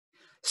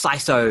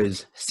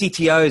CISOs,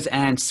 CTOs,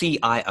 and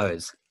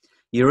CIOs.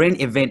 You're in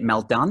event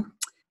meltdown,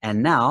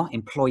 and now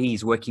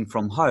employees working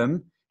from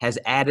home has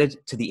added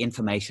to the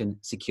information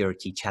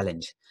security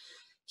challenge.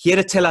 Here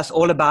to tell us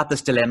all about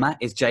this dilemma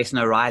is Jason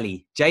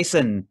O'Reilly.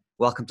 Jason,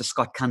 welcome to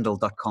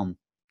scottkundle.com.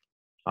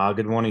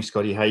 Good morning,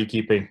 Scotty. How are you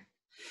keeping?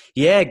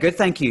 Yeah, good,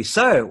 thank you.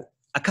 So,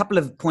 a couple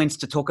of points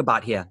to talk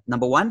about here.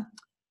 Number one,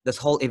 this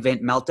whole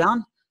event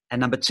meltdown. And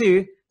number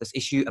two, this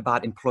issue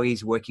about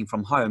employees working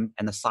from home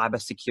and the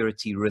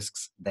cybersecurity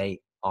risks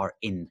they are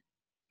in.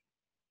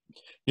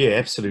 Yeah,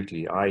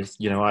 absolutely. I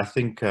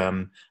think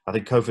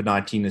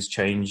COVID-19 has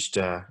changed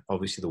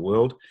obviously the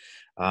world.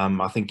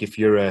 I think if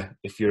you're a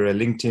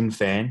LinkedIn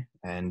fan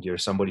and you're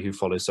somebody who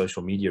follows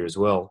social media as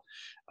well,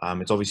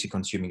 it's obviously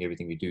consuming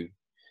everything we do.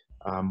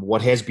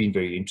 What has been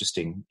very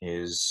interesting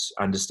is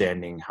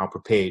understanding how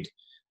prepared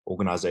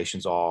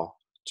organizations are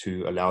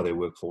to allow their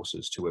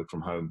workforces to work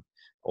from home,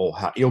 or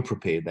how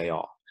ill-prepared they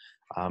are.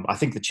 I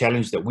think the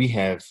challenge that we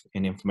have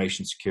in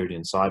information security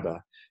and cyber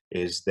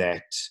is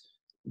that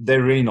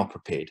they're really not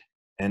prepared.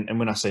 And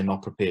when I say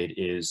not prepared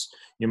is,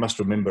 you must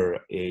remember,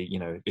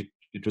 it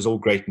was all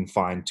great and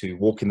fine to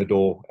walk in the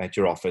door at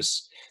your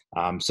office,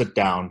 sit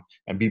down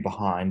and be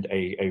behind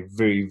a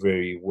very,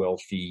 very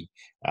wealthy,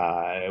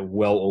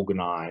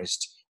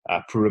 well-organized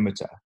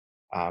perimeter.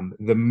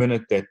 The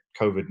minute that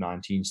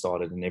COVID-19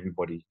 started and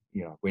everybody,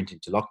 went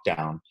into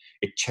lockdown,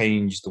 it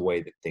changed the way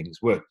that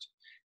things worked.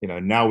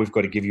 Now we've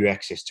got to give you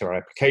access to our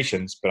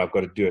applications, but I've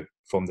got to do it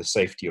from the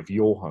safety of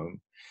your home.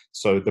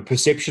 So the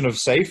perception of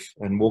safe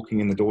and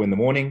walking in the door in the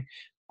morning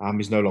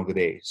is no longer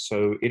there.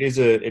 So it is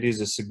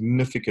a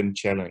significant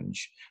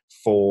challenge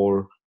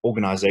for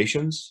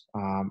organizations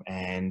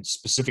and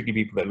specifically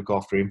people that look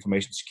after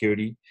information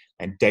security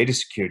and data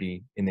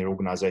security in their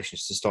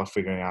organizations to start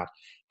figuring out,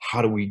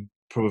 how do we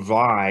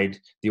provide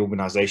the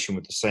organization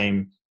with the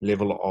same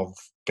level of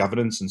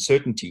governance and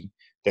certainty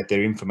that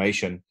their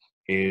information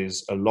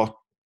is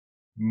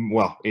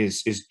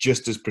is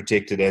just as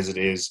protected as it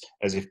is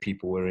as if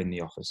people were in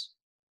the office.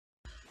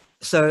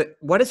 So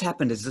what has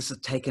happened is this has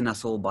taken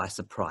us all by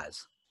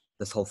surprise,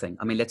 this whole thing.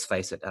 I mean, let's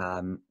face it.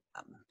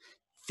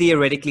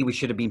 Theoretically, we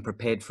should have been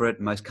prepared for it.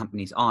 Most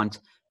companies aren't.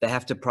 They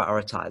have to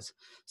prioritize.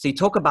 So you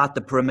talk about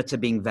the perimeter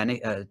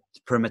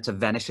perimeter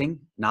vanishing.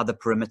 Now the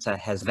perimeter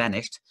has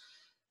vanished.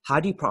 How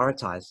do you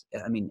prioritize?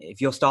 I mean, if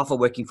your staff are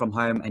working from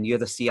home and you're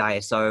the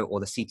CISO or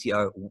the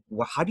CTO,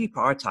 how do you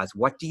prioritize?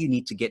 What do you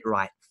need to get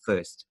right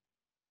first?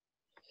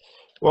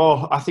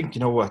 Well, I think,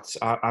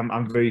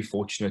 I'm very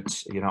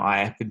fortunate. I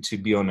happen to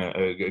be on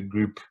a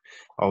group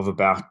of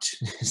about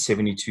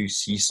 72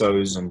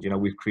 CISOs, and,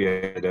 we've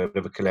created a bit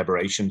of a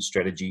collaboration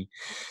strategy.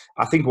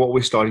 I think what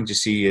we're starting to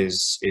see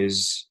is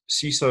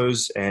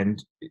CISOs,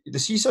 and the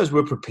CISOs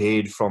were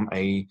prepared from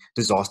a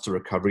disaster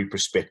recovery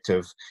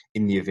perspective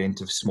in the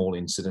event of small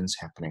incidents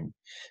happening.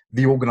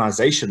 The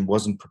organization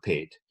wasn't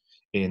prepared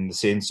in the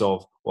sense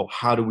of, well,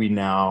 how do we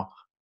now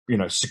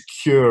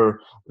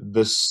secure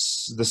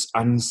this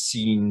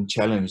unseen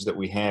challenge that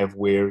we have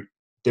where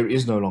there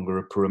is no longer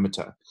a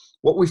perimeter.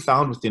 What we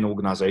found within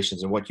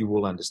organizations, and what you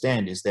will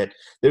understand, is that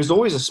there's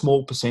always a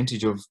small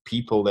percentage of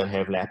people that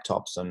have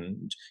laptops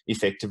and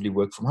effectively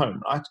work from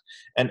home, right?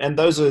 And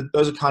those are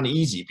kind of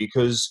easy,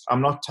 because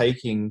I'm not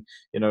taking,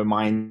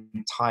 my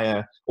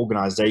entire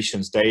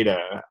organization's data.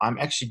 I'm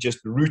actually just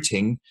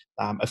routing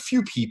a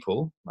few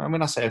people. And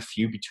when I say a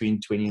few,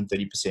 between 20 and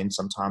 30%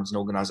 sometimes in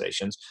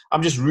organizations,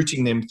 I'm just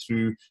routing them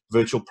through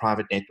virtual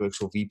private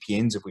networks, or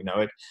VPNs if we know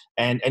it,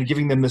 and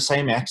giving them the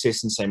same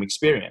access and same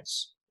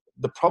experience.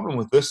 The problem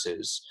with this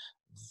is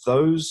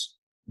those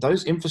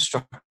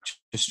infrastructure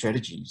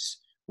strategies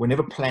were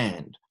never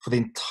planned for the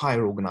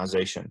entire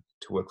organization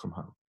to work from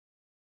home.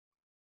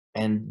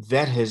 And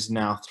that has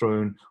now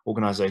thrown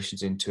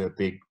organizations into a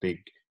big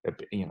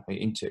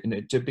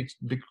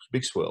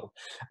swirl.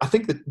 I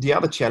think that the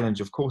other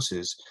challenge, of course,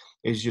 is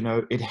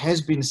it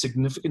has been a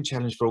significant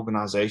challenge for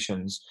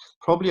organizations.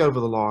 Probably over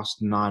the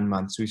last 9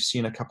 months, we've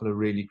seen a couple of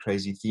really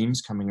crazy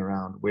themes coming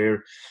around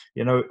where,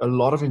 a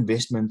lot of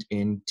investment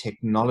in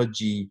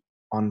technology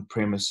on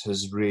premise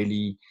has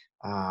really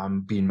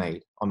been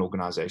made on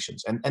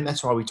organizations. And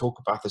that's why we talk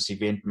about this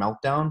event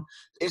meltdown.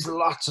 There's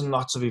lots and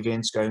lots of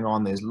events going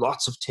on. There's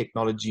lots of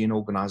technology in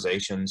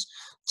organizations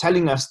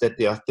telling us that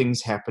there are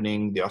things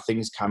happening, there are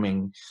things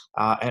coming,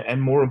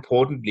 and more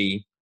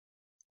importantly,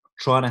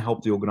 trying to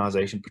help the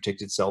organization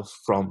protect itself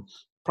from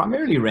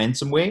primarily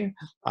ransomware,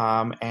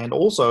 and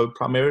also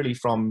primarily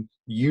from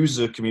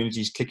user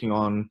communities clicking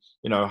on,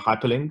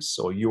 hyperlinks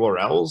or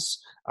URLs,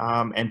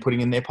 and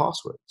putting in their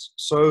passwords.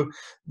 So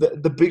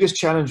the biggest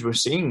challenge we're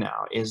seeing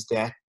now is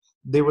that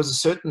there was a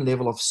certain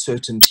level of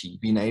certainty,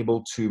 being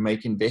able to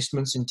make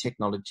investments in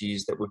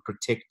technologies that would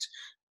protect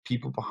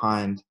people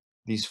behind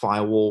these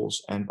firewalls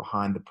and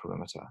behind the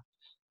perimeter.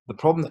 The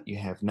problem that you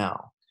have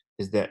now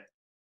is that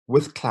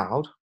with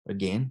cloud,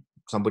 again,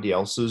 somebody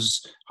else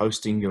is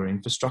hosting your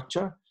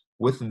infrastructure.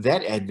 With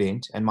that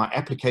advent, and my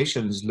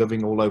applications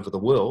living all over the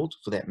world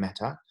for that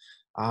matter,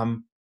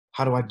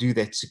 how do I do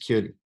that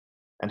securely?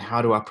 and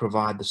how do I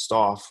provide the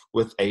staff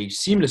with a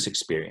seamless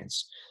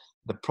experience?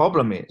 The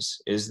problem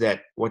is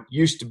that what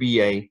used to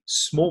be a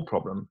small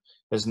problem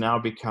has now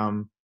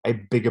become a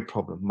bigger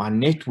problem. My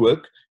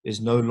network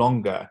is no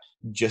longer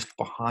just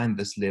behind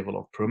this level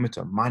of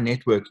perimeter. My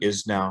network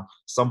is now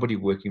somebody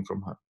working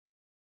from home.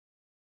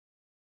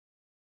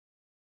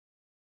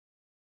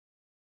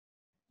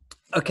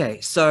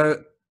 Okay,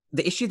 so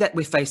the issue that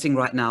we're facing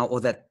right now, or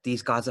that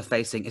these guys are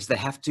facing, is they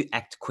have to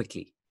act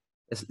quickly.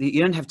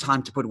 You don't have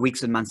time to put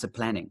weeks and months of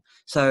planning.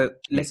 So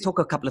let's talk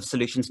a couple of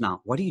solutions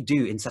now. What do you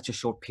do in such a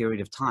short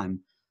period of time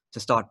to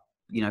start,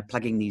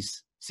 plugging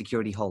these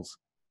security holes?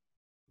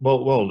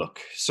 Well, look.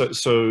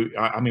 So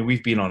I mean,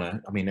 we've been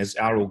on as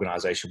our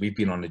organization, we've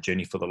been on a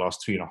journey for the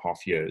last 3.5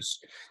 years.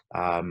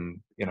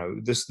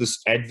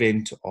 This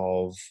advent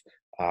of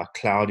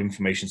cloud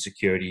information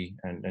security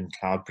and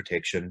cloud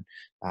protection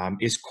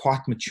is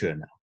quite mature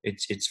now.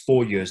 It's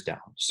 4 years down.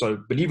 So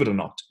believe it or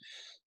not,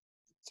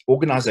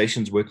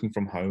 organizations working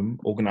from home,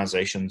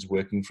 organizations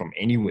working from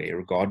anywhere,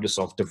 regardless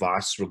of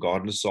device,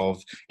 regardless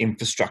of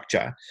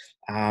infrastructure,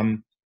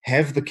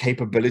 have the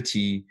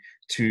capability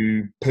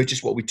to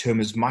purchase what we term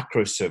as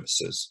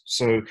microservices.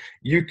 So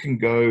you can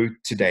go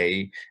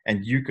today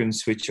and you can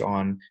switch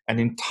on an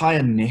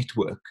entire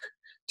network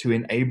to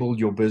enable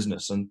your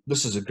business. And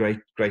this is a great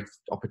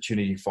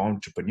opportunity for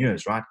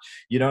entrepreneurs, right?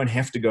 You don't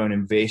have to go and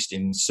invest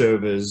in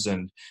servers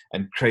and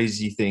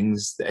crazy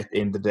things at the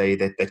end of the day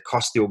that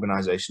cost the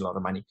organization a lot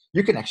of money.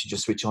 You can actually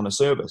just switch on a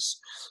service.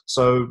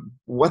 So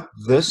what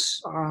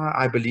this,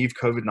 I believe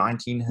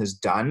COVID-19 has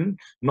done,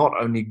 not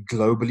only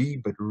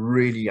globally, but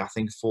really, I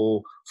think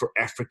for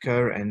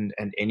Africa and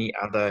any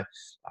other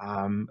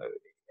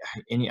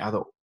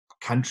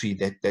country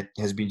that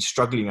has been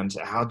struggling on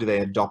how do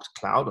they adopt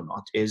cloud or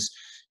not, is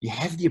you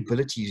have the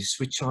ability to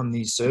switch on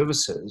these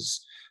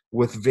services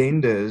with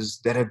vendors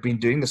that have been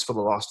doing this for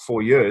the last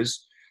 4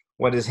 years.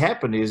 What has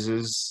happened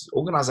is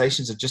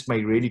organizations have just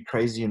made really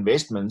crazy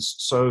investments,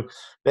 so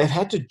they've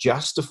had to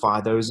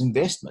justify those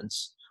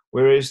investments.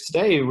 Whereas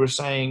today we're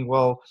saying,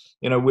 well,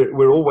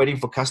 we're all waiting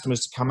for customers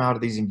to come out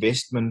of these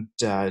investment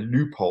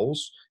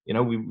loopholes.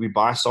 We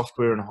buy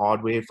software and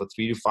hardware for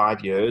 3 to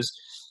 5 years.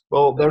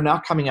 Well, they're now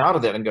coming out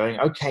of that and going,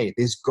 okay,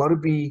 there's got to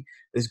be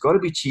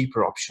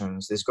cheaper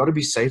options. There's got to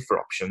be safer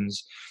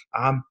options.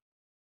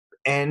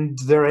 And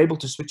they're able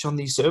to switch on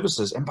these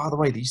services. And by the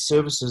way, these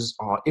services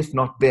are, if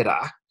not better,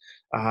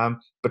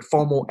 but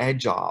far more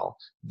agile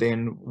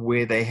than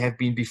where they have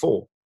been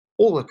before.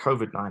 All that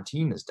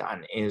COVID-19 has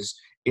done is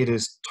it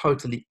has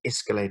totally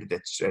escalated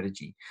that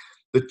strategy.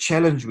 The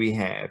challenge we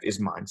have is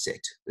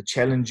mindset. The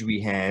challenge we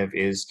have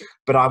is,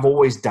 but I've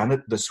always done it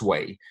this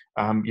way.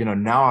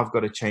 Now I've got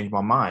to change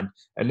my mind.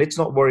 And let's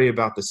not worry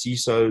about the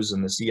CISOs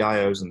and the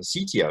CIOs and the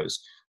CTOs.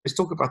 Let's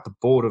talk about the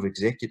board of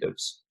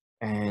executives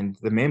and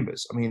the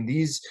members. I mean,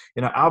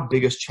 our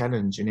biggest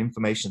challenge in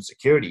information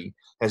security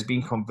has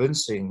been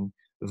convincing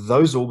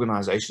those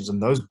organizations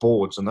and those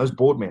boards and those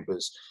board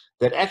members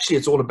that actually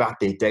it's all about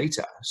their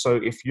data. So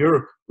if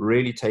you're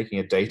really taking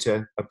a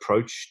data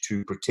approach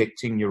to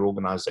protecting your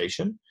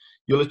organization,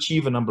 you'll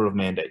achieve a number of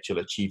mandates. You'll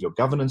achieve your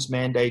governance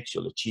mandates,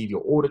 you'll achieve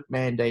your audit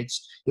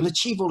mandates, you'll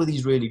achieve all of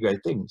these really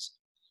great things.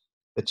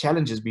 The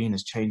challenge has been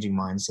is changing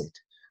mindset.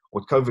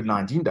 What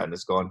COVID-19 done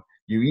is gone,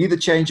 you either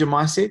change your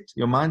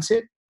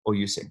mindset, or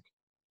you sink.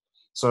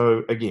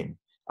 So again,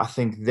 I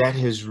think that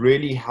has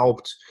really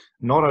helped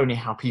not only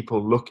how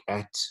people look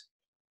at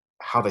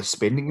how they're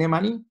spending their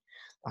money,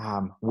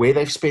 where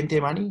they've spent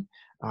their money.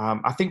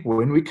 I think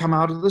when we come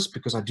out of this,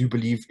 because I do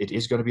believe it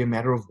is going to be a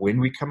matter of when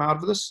we come out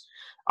of this,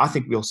 I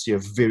think we'll see a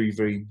very,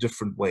 very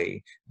different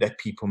way that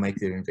people make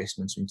their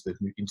investments into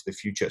the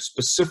future,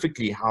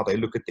 specifically how they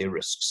look at their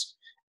risks.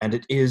 And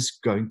it is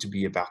going to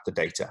be about the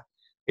data.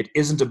 It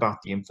isn't about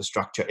the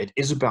infrastructure. It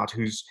is about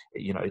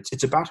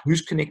it's about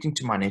who's connecting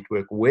to my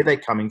network, where they're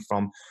coming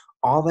from.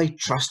 Are they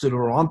trusted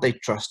or aren't they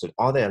trusted?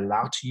 Are they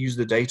allowed to use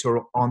the data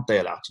or aren't they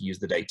allowed to use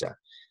the data?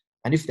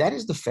 And if that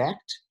is the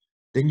fact,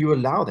 then you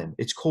allow them.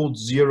 It's called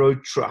zero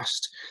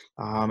trust.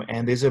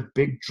 And there's a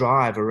big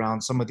drive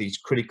around some of these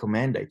critical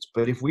mandates.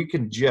 But if we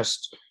can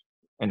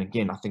and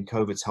again, I think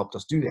COVID's helped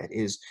us do that,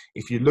 is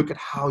if you look at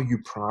how you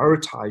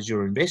prioritize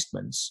your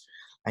investments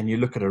and you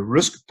look at a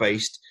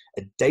risk-based,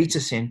 a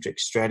data-centric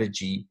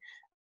strategy,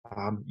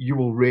 you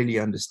will really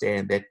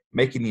understand that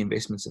making the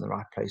investments in the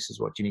right place is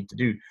what you need to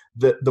do.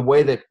 The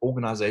way that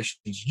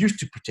organizations used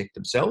to protect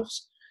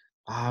themselves,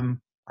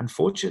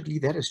 unfortunately,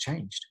 that has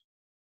changed.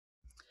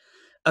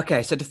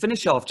 Okay, so to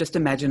finish off, just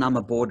imagine I'm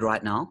a board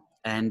right now,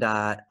 and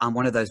I'm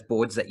one of those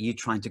boards that you're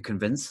trying to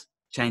convince,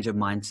 change of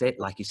mindset,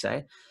 like you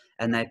say,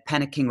 and they're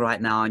panicking right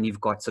now, and you've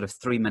got sort of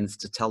 3 minutes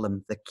to tell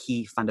them the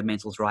key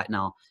fundamentals right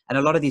now. And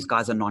a lot of these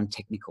guys are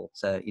non-technical,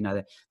 so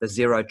the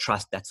zero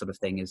trust, that sort of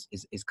thing is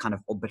kind of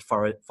a bit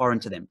foreign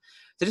to them.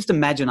 So just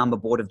imagine I'm a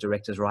board of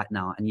directors right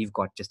now, and you've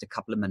got just a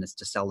couple of minutes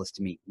to sell this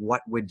to me.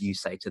 What would you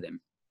say to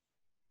them?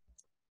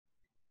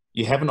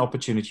 You have an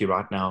opportunity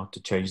right now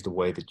to change the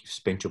way that you've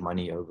spent your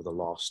money over the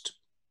last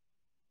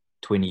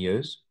 20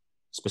 years,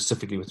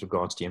 specifically with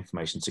regards to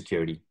information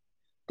security.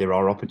 There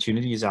are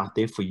opportunities out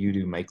there for you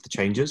to make the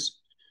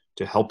changes,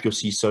 to help your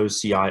CISOs,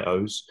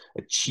 CIOs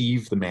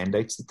achieve the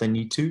mandates that they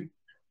need to.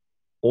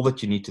 All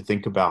that you need to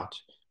think about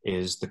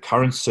is the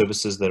current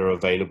services that are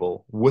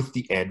available with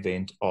the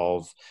advent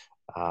of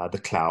the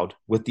cloud,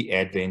 with the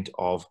advent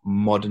of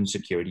modern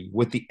security,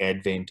 with the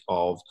advent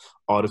of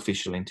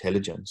artificial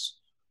intelligence.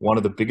 One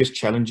of the biggest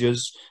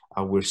challenges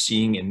we're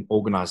seeing in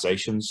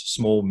organizations,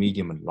 small,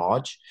 medium, and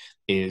large,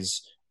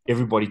 is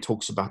everybody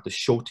talks about the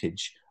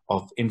shortage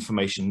of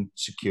information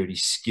security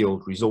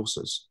skilled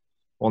resources.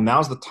 Well,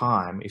 now's the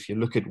time, if you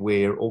look at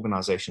where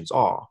organizations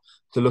are,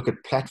 to look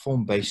at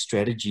platform-based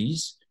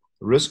strategies,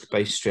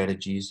 risk-based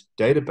strategies,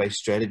 data-based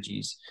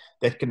strategies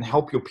that can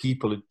help your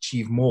people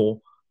achieve more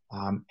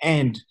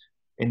and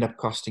end up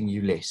costing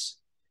you less.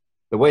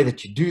 The way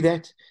that you do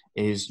that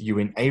is you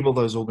enable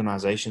those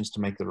organizations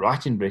to make the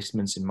right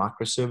investments in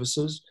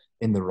microservices,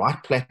 in the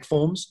right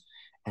platforms,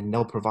 and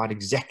they'll provide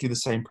exactly the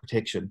same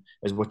protection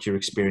as what you're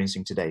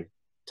experiencing today.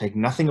 Take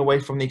nothing away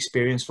from the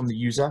experience from the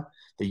user.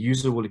 The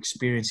user will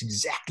experience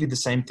exactly the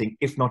same thing,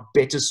 if not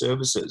better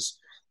services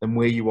than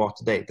where you are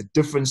today. The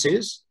difference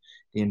is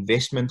the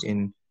investment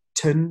in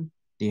TIN,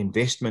 the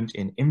investment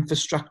in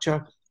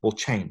infrastructure will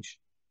change.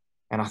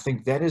 And I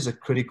think that is a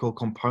critical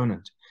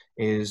component,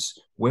 is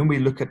when we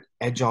look at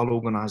agile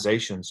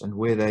organizations and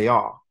where they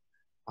are,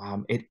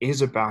 it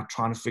is about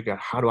trying to figure out,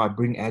 how do I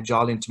bring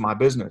agile into my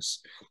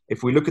business?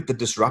 If we look at the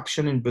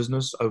disruption in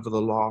business over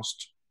the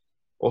last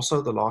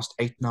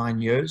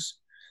 8-9 years,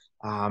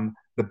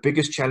 the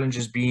biggest challenge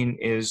has been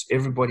is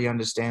everybody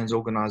understands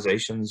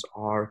organizations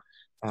are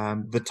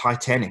the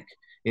Titanic.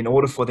 In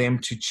order for them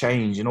to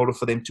change, in order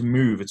for them to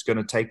move, it's going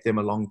to take them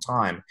a long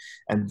time.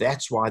 And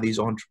that's why these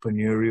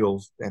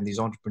entrepreneurial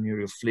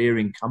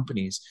flaring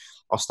companies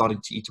are starting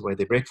to eat away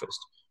their breakfast.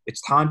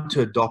 It's time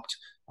to adopt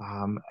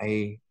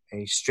a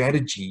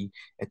strategy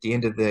at the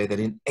end of the day that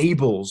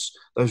enables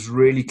those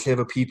really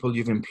clever people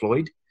you've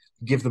employed,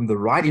 give them the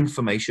right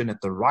information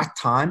at the right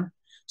time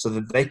so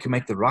that they can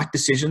make the right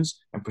decisions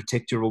and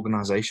protect your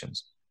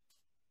organizations.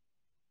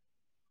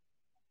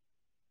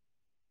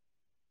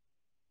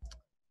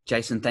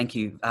 Jason, thank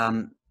you.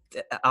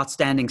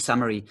 Outstanding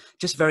summary.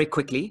 Just very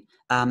quickly,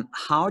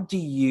 how do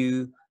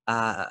you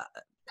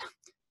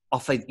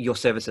offer your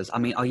services? I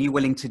mean, are you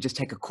willing to just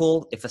take a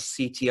call if a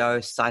CTO,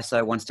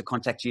 CISO wants to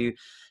contact you?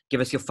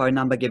 Give us your phone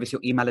number, give us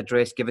your email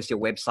address, give us your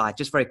website,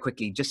 just very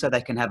quickly, just so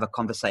they can have a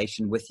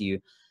conversation with you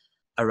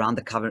around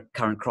the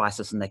current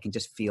crisis and they can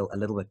just feel a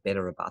little bit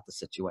better about the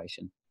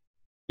situation.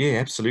 Yeah,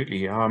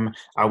 absolutely. Our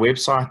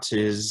website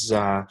is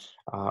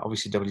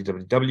obviously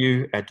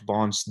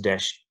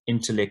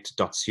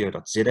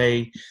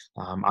www.advanced-intellect.co.za.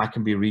 I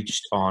can be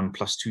reached on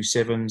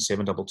 +27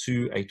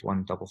 722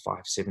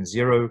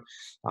 815570.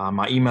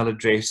 My email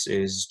address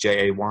is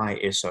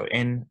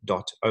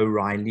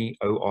jayson.o'reilly,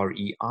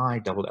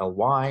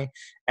 OREILLY,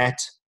 at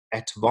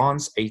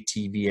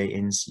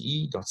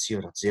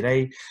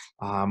advance.co.za.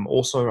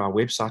 Also, our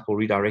website will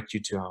redirect you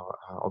to our,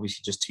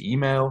 obviously just to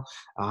email,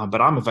 but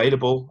I'm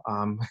available.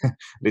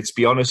 Let's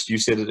be honest, you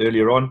said it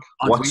earlier on,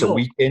 what's a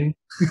weekend?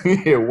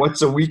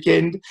 What's a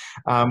weekend?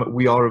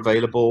 We are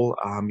available.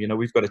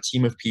 We've got a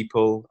team of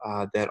people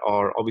that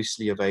are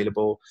obviously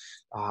available.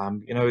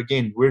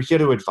 Again, we're here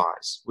to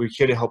advise. We're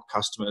here to help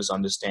customers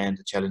understand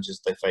the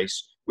challenges they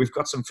face. We've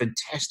got some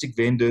fantastic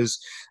vendors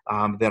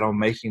that are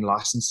making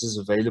licenses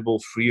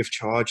available free of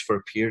charge for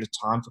a period of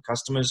time for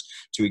customers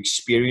to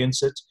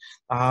experience it.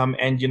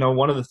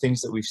 One of the things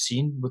that we've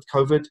seen with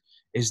COVID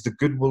is the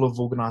goodwill of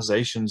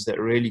organizations that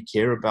really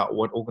care about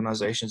what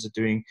organizations are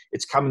doing.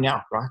 It's coming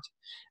out, right?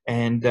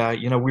 And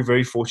we're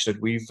very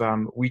fortunate. We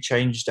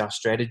changed our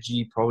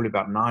strategy probably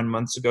about 9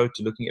 months ago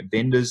to looking at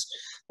vendors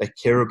that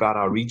care about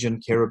our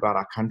region, care about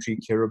our country,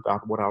 care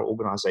about what our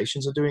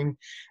organizations are doing.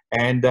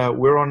 And I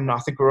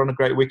think we're on a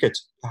great wicket.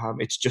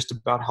 It's just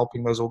about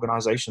helping those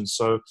organizations.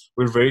 So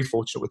we're very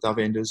fortunate with our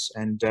vendors.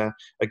 And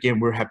again,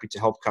 we're happy to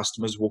help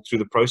customers walk through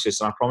the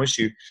process. And I promise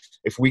you,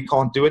 if we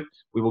can't do it,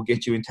 we will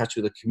get you in touch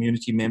with a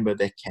community member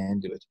that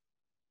can do it.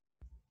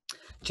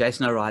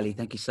 Jason O'Reilly,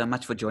 thank you so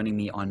much for joining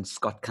me on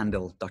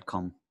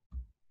scottkundle.com.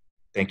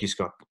 Thank you,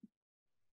 Scott.